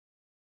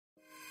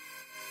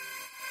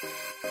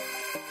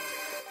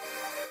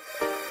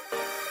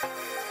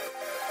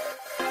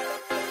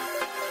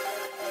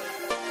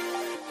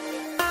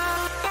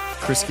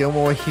Chris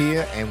Gilmore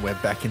here, and we're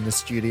back in the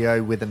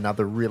studio with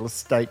another real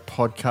estate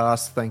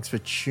podcast. Thanks for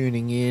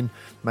tuning in.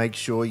 Make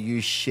sure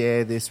you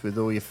share this with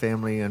all your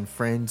family and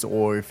friends,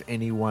 or if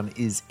anyone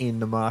is in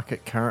the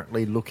market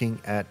currently looking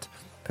at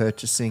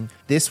purchasing.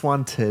 This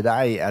one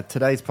today,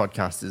 today's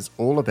podcast is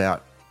all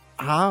about,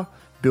 are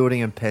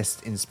building and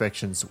pest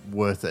inspections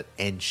worth it,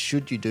 and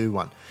should you do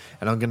one?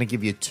 And I'm going to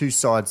give you two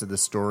sides of the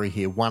story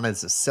here, one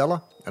as a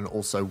seller and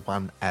also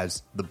one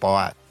as the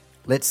buyer.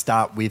 Let's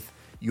start with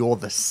you're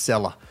the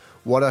seller.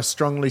 What I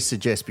strongly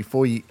suggest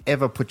before you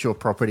ever put your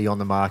property on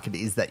the market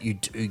is that you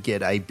do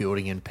get a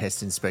building and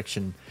pest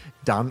inspection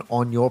done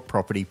on your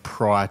property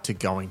prior to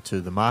going to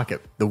the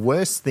market. The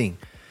worst thing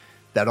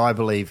that I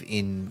believe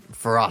in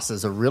for us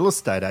as a real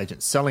estate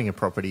agent selling a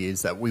property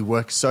is that we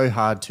work so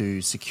hard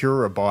to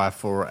secure a buyer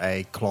for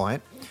a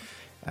client.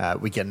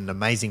 We get an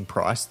amazing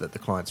price that the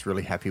client's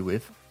really happy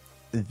with.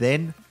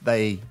 Then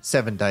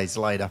 7 days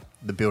later,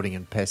 the building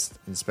and pest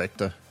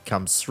inspector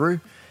comes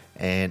through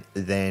and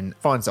then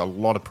finds a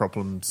lot of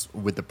problems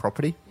with the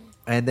property.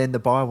 And then the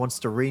buyer wants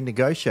to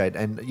renegotiate.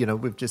 And,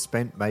 we've just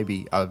spent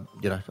maybe, a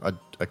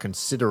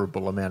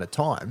considerable amount of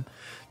time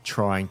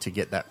trying to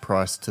get that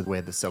price to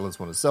where the sellers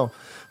want to sell,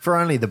 for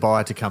only the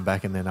buyer to come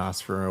back and then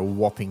ask for a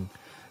whopping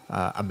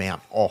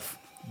amount off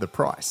the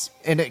price.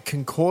 And it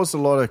can cause a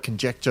lot of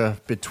conjecture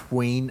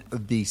between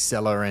the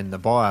seller and the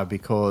buyer,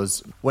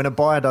 because when a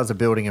buyer does a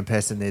building and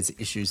pest and there's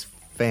issues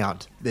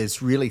found,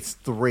 there's really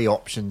three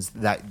options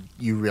that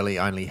you really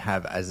only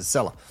have as a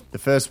seller. The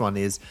first one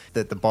is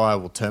that the buyer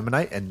will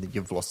terminate and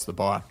you've lost the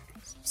buyer.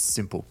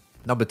 Simple.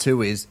 Number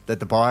two is that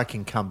the buyer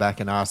can come back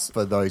and ask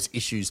for those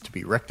issues to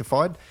be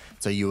rectified.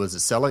 So you as a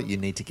seller, you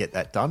need to get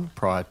that done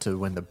prior to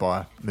when the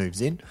buyer moves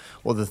in.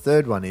 Or the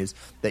third one is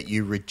that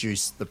you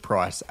reduce the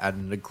price at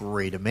an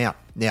agreed amount.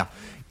 Now,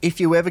 if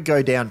you ever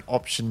go down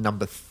option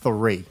number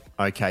three,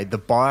 okay, the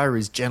buyer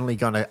is generally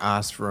going to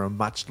ask for a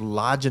much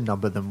larger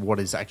number than what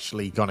is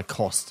actually going to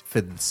cost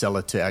for the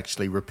seller to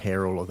actually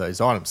repair all of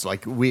those items.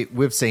 Like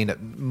we've seen it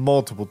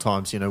multiple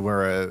times,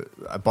 where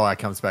a buyer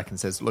comes back and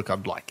says, look,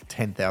 I'd like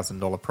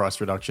 $10,000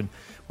 price reduction.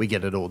 We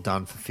get it all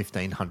done for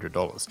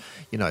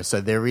 $1,500.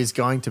 So there is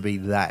going to be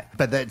that.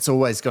 But that's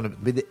always going to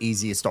be the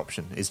easiest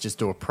option, is just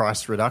do a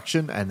price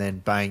reduction and then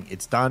bang,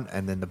 it's done.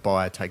 And then the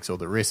buyer takes all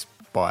the risk.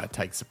 Buyer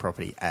takes the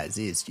property as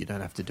is. You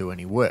don't have to do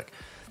any work.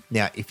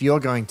 Now, if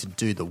you're going to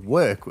do the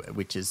work,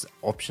 which is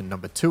option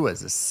number two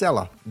as a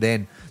seller,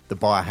 then the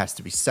buyer has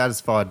to be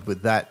satisfied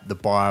with that. The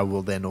buyer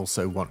will then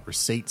also want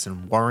receipts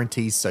and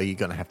warranties, so you're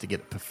going to have to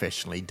get it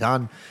professionally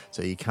done.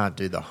 So you can't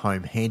do the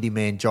home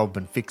handyman job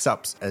and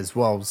fix-ups as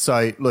well.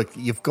 So look,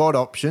 you've got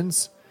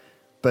options,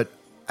 but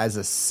as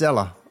a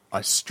seller,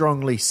 I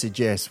strongly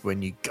suggest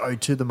when you go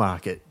to the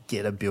market,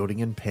 get a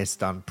building and pest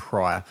done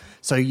prior.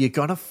 So you're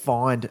going to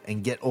find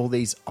and get all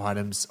these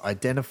items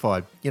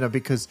identified,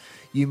 because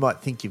you might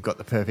think you've got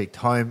the perfect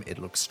home. It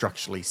looks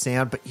structurally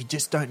sound, but you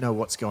just don't know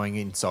what's going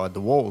inside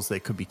the walls. There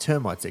could be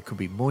termites. There could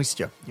be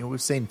moisture.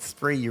 We've seen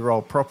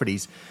 3-year-old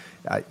properties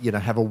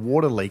have a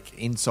water leak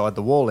inside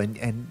the wall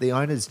and the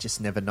owners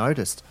just never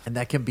noticed. And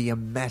that can be a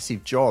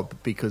massive job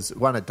because,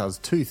 one, it does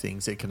two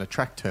things. It can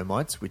attract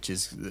termites, which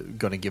is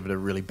going to give it a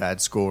really bad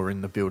score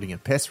in the building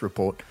and pest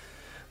report,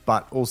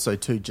 but also,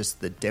 two,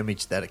 just the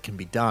damage that it can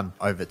be done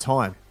over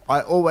time. I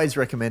always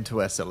recommend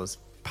to our sellers,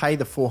 pay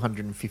the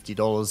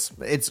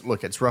 $450.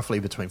 It's roughly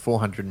between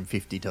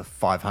 $450 to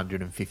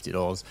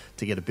 $550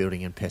 to get a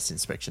building and pest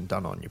inspection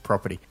done on your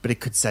property. But it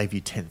could save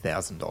you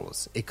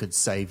 $10,000. It could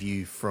save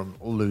you from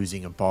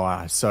losing a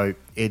buyer. So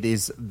it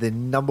is the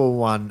number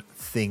one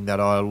thing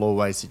that I'll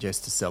always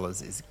suggest to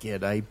sellers is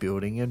get a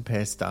building and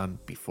pest done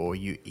before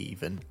you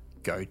even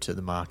go to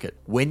the market.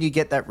 When you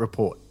get that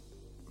report,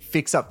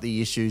 fix up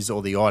the issues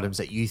or the items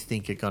that you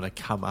think are going to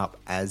come up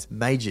as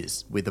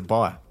majors with a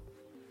buyer.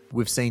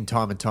 We've seen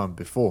time and time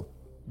before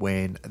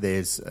when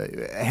there's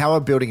how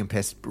a building and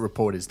pest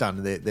report is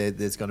done.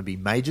 There's going to be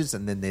majors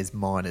and then there's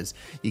minors.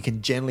 You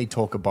can generally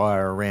talk a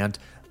buyer around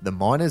the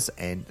minors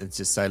and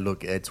just say,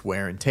 look, it's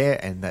wear and tear,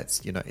 and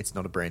that's, it's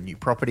not a brand new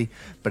property,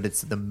 but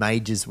it's the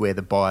majors where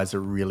the buyers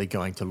are really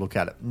going to look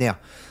at it. Now,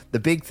 the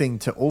big thing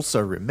to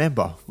also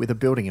remember with a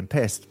building and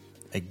pest,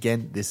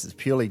 again, this is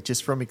purely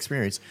just from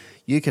experience.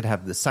 You could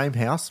have the same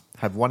house,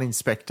 have one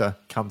inspector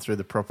come through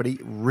the property,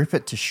 rip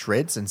it to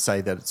shreds and say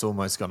that it's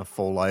almost going to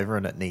fall over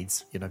and it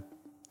needs,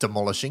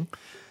 demolishing.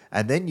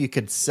 And then you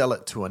could sell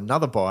it to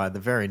another buyer the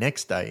very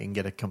next day and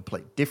get a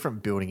complete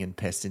different building and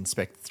pest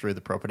inspector through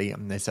the property.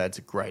 And they say it's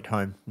a great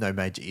home, no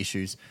major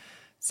issues.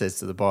 Says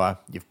to the buyer,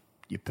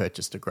 you've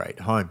purchased a great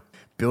home.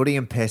 Building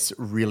and pests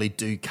really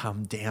do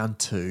come down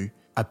to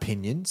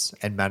opinions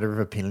and matter of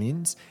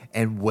opinions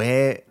and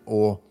where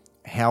or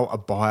how a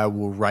buyer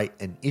will rate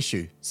an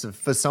issue. So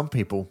for some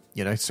people,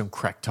 some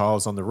cracked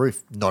tiles on the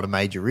roof, not a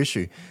major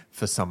issue.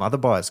 For some other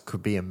buyers,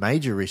 could be a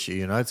major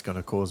issue. It's going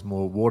to cause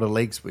more water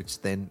leaks,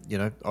 which then,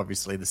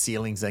 obviously the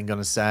ceiling's then going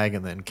to sag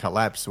and then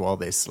collapse while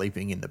they're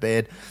sleeping in the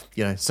bed.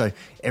 So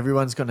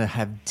everyone's going to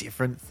have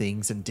different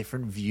things and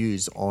different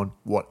views on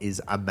what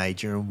is a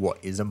major and what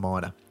is a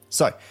minor.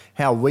 So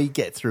how we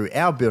get through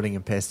our building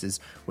and pest is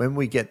when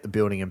we get the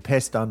building and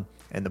pest done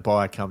and the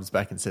buyer comes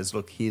back and says,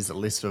 look, here's a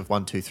list of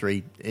 1, 2,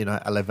 3,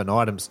 11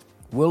 items.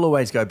 We'll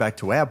always go back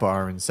to our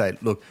buyer and say,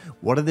 look,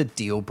 what are the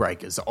deal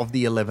breakers of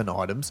the 11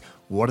 items?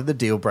 What are the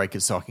deal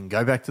breakers? So I can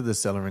go back to the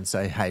seller and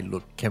say, hey,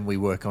 look, can we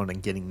work on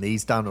and getting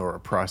these done or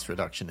a price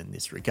reduction in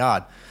this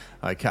regard?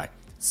 Okay.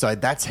 So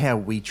that's how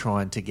we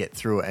try and to get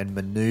through it and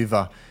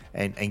maneuver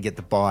and get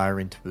the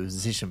buyer into a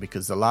position,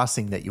 because the last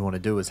thing that you want to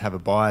do is have a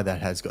buyer that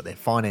has got their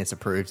finance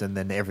approved and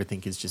then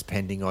everything is just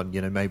pending on,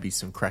 maybe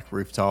some cracked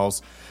roof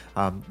tiles,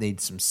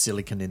 needs some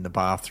silicone in the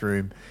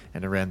bathroom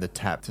and around the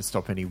tap to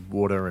stop any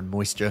water and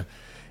moisture.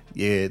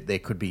 Yeah, there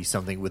could be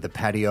something with a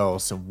patio or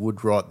some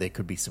wood rot. There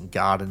could be some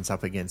gardens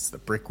up against the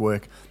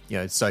brickwork.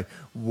 So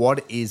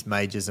what is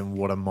majors and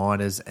what are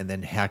minors, and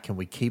then how can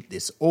we keep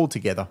this all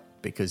together?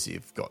 Because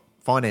you've got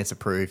finance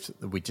approved,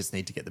 we just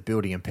need to get the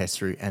building and pest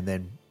through, and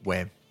then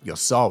where you're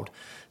sold.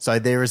 So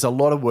there is a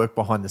lot of work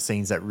behind the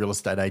scenes that real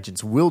estate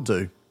agents will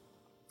do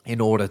in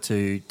order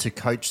to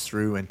coach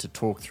through and to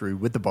talk through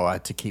with the buyer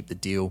to keep the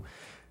deal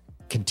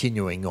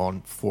continuing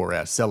on for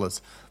our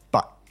sellers.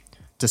 But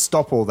to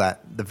stop all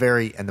that,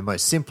 the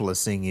most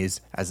simplest thing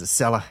is, as a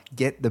seller,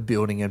 get the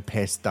building and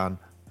pest done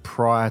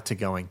prior to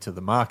going to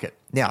the market.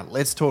 Now,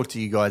 let's talk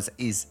to you guys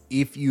is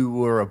if you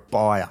were a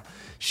buyer,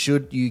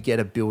 should you get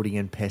a building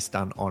and pest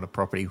done on a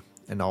property?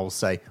 And I'll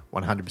say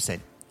 100%.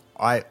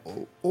 I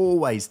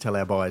always tell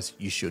our buyers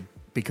you should,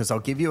 because I'll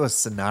give you a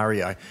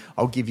scenario.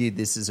 I'll give you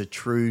this as a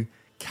true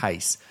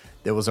case.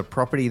 There was a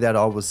property that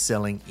I was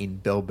selling in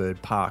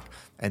Bellbird Park,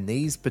 and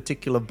these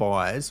particular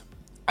buyers,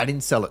 I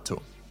didn't sell it to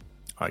them.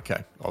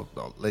 Okay,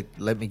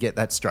 let me get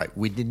that straight.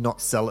 We did not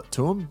sell it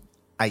to them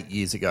 8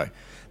 years ago.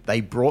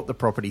 They brought the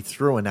property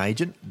through an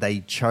agent.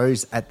 They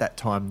chose at that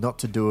time not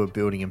to do a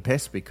building and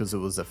pest because it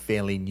was a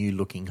fairly new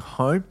looking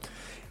home,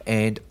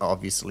 and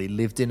obviously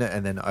lived in it.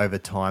 And then over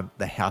time,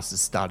 the house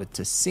has started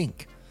to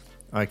sink.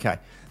 Okay,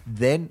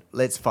 then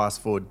let's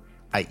fast forward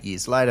 8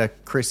 years later.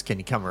 Chris, can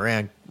you come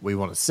around? We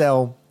want to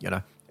sell,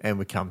 and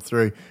we come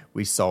through.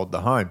 We sold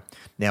the home.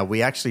 Now,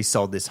 we actually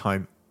sold this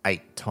home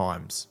 8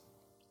 times.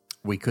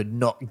 We could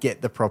not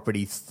get the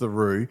property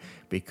through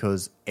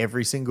because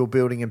every single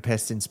building and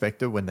pest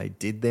inspector, when they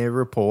did their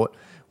report,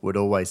 would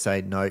always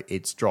say, no,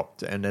 it's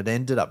dropped. And it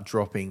ended up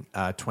dropping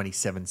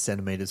 27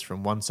 centimeters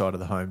from one side of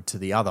the home to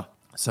the other.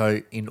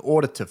 So in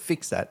order to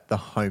fix that, the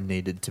home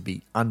needed to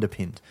be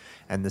underpinned.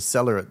 And the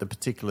seller at the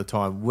particular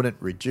time wouldn't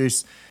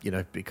reduce,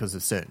 because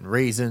of certain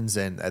reasons.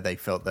 And they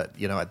felt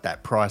that, at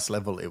that price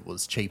level, it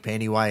was cheap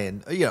anyway.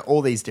 And,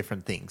 all these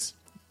different things.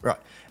 Right.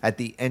 At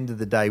the end of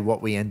the day,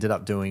 what we ended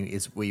up doing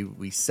is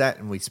we sat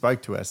and we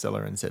spoke to our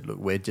seller and said, look,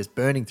 we're just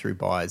burning through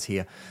buyers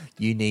here.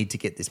 You need to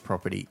get this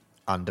property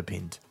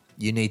underpinned.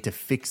 You need to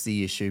fix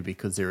the issue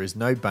because there is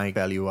no bank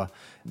valuer,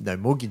 no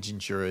mortgage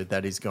insurer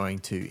that is going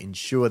to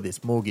insure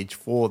this mortgage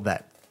for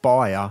that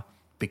buyer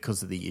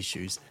because of the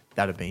issues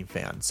that have been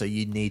found. So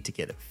you need to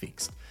get it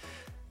fixed.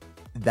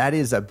 That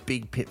is a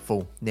big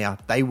pitfall. Now,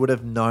 they would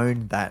have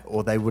known that,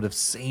 or they would have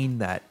seen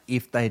that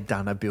if they had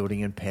done a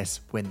building and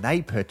pest when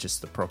they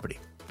purchased the property,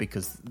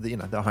 because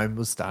the home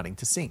was starting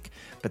to sink.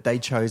 But they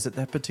chose at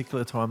that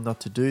particular time not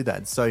to do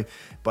that. So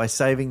by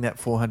saving that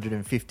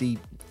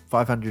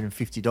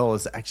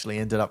 $550 actually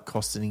ended up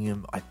costing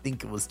them, I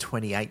think it was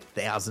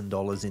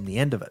 $28,000 in the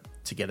end of it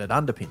to get it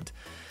underpinned.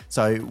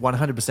 So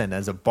 100%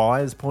 as a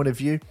buyer's point of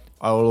view,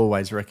 I will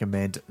always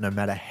recommend, no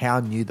matter how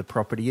new the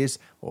property is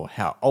or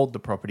how old the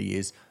property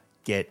is,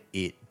 get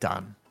it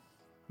done.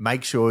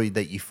 Make sure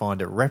that you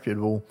find a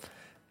reputable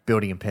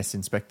building and pest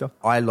inspector.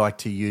 I like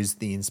to use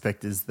the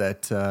inspectors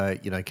that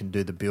can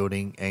do the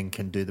building and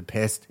can do the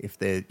pest if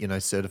they're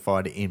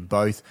certified in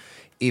both.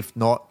 If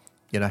not,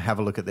 have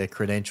a look at their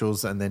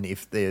credentials, and then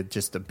if they're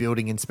just a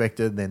building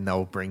inspector, then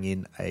they'll bring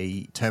in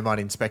a termite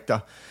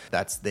inspector.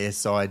 That's their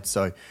side.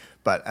 So,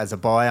 but as a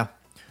buyer,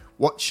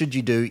 what should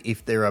you do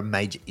if there are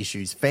major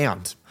issues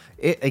found?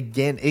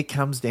 It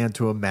comes down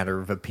to a matter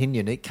of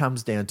opinion. It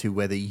comes down to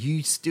whether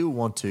you still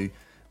want to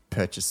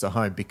purchase the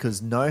home,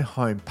 because no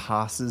home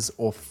passes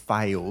or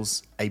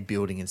fails a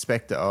building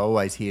inspector. I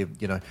always hear,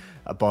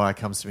 a buyer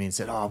comes to me and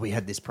said, oh, we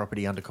had this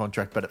property under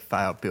contract, but it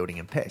failed building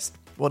and pest.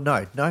 Well,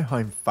 no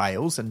home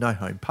fails and no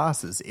home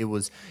passes. It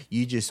was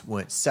you just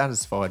weren't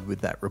satisfied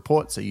with that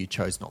report, so you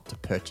chose not to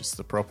purchase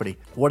the property.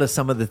 What are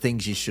some of the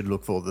things you should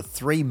look for? The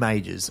 3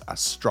 majors are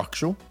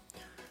structural,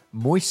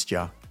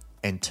 moisture,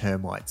 and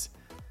termites.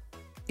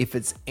 If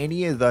it's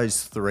any of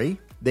those 3,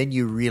 then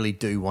you really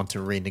do want to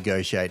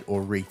renegotiate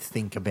or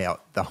rethink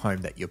about the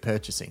home that you're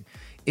purchasing.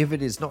 If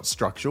it is not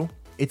structural,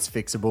 it's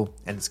fixable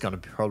and it's going to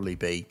probably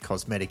be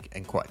cosmetic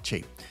and quite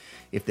cheap.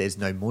 If there's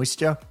no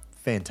moisture,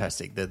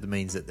 fantastic. That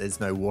means that there's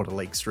no water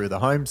leaks through the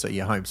home, so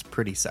your home's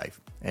pretty safe.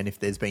 And if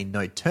there's been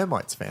no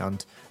termites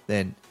found,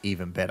 then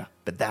even better.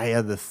 But they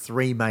are the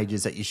 3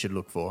 majors that you should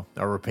look for.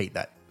 I'll repeat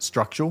that.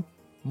 Structural,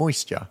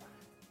 moisture,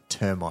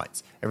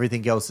 termites.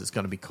 Everything else is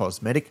going to be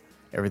cosmetic.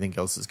 Everything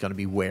else is going to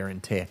be wear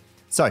and tear.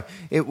 So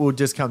it will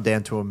just come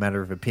down to a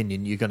matter of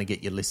opinion. You're going to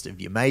get your list of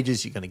your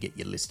majors. You're going to get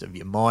your list of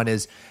your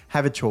minors.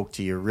 Have a talk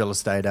to your real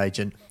estate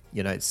agent.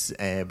 It's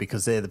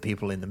because they're the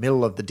people in the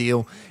middle of the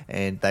deal,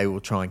 and they will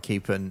try and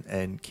keep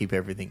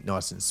everything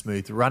nice and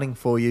smooth running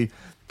for you.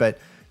 But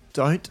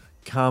don't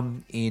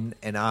come in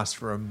and ask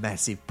for a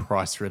massive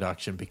price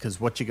reduction, because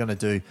what you're going to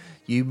do,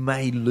 you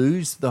may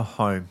lose the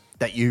home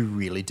that you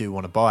really do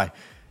want to buy.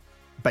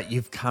 But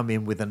you've come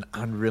in with an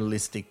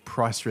unrealistic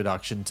price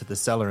reduction to the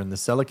seller, and the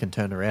seller can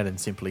turn around and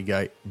simply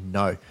go,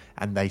 no,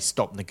 and they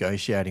stop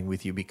negotiating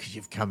with you because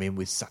you've come in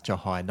with such a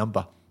high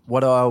number.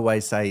 What I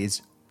always say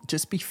is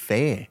just be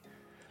fair.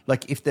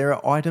 Like, if there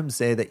are items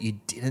there that you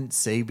didn't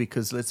see,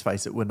 because let's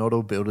face it, we're not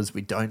all builders.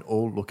 We don't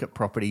all look at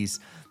properties,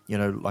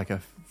 like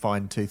a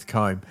fine-tooth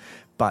comb.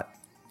 But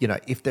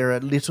if there are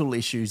little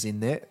issues in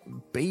there,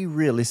 be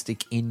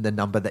realistic in the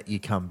number that you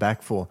come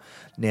back for.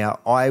 Now,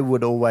 I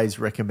would always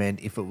recommend,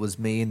 if it was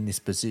me in this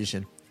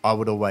position, I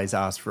would always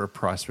ask for a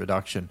price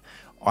reduction.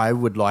 I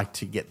would like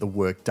to get the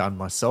work done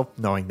myself,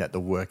 knowing that the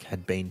work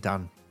had been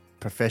done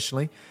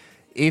professionally.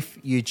 If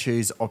you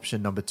choose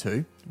option number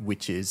 2,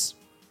 which is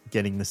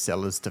getting the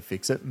sellers to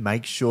fix it,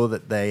 make sure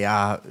that they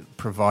are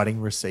providing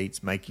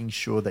receipts, making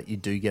sure that you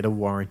do get a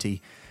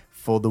warranty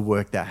for the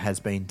work that has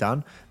been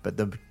done. But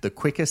the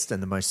quickest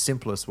and the most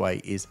simplest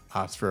way is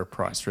ask for a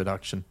price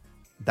reduction.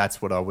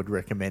 That's what I would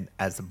recommend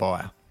as a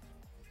buyer.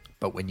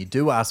 But when you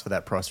do ask for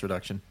that price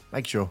reduction,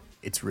 make sure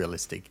it's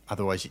realistic.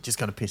 Otherwise, you're just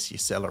going to piss your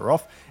seller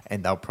off,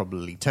 and they'll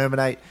probably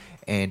terminate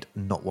and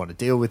not want to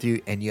deal with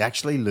you. And you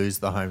actually lose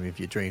the home of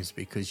your dreams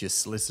because your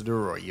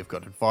solicitor or you've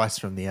got advice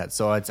from the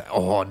outside say,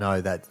 oh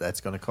no, that's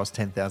going to cost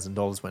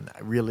 $10,000 when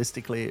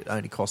realistically it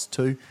only costs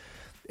 $2,000.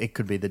 It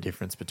could be the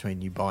difference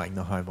between you buying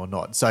the home or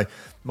not. So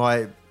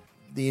the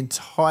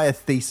entire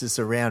thesis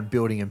around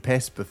building and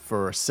pest, but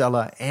for a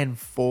seller and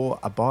for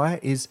a buyer,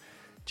 is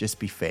just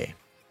be fair.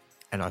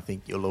 And I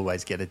think you'll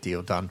always get a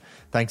deal done.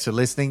 Thanks for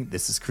listening.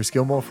 This is Chris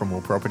Gilmore from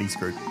All Properties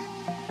Group.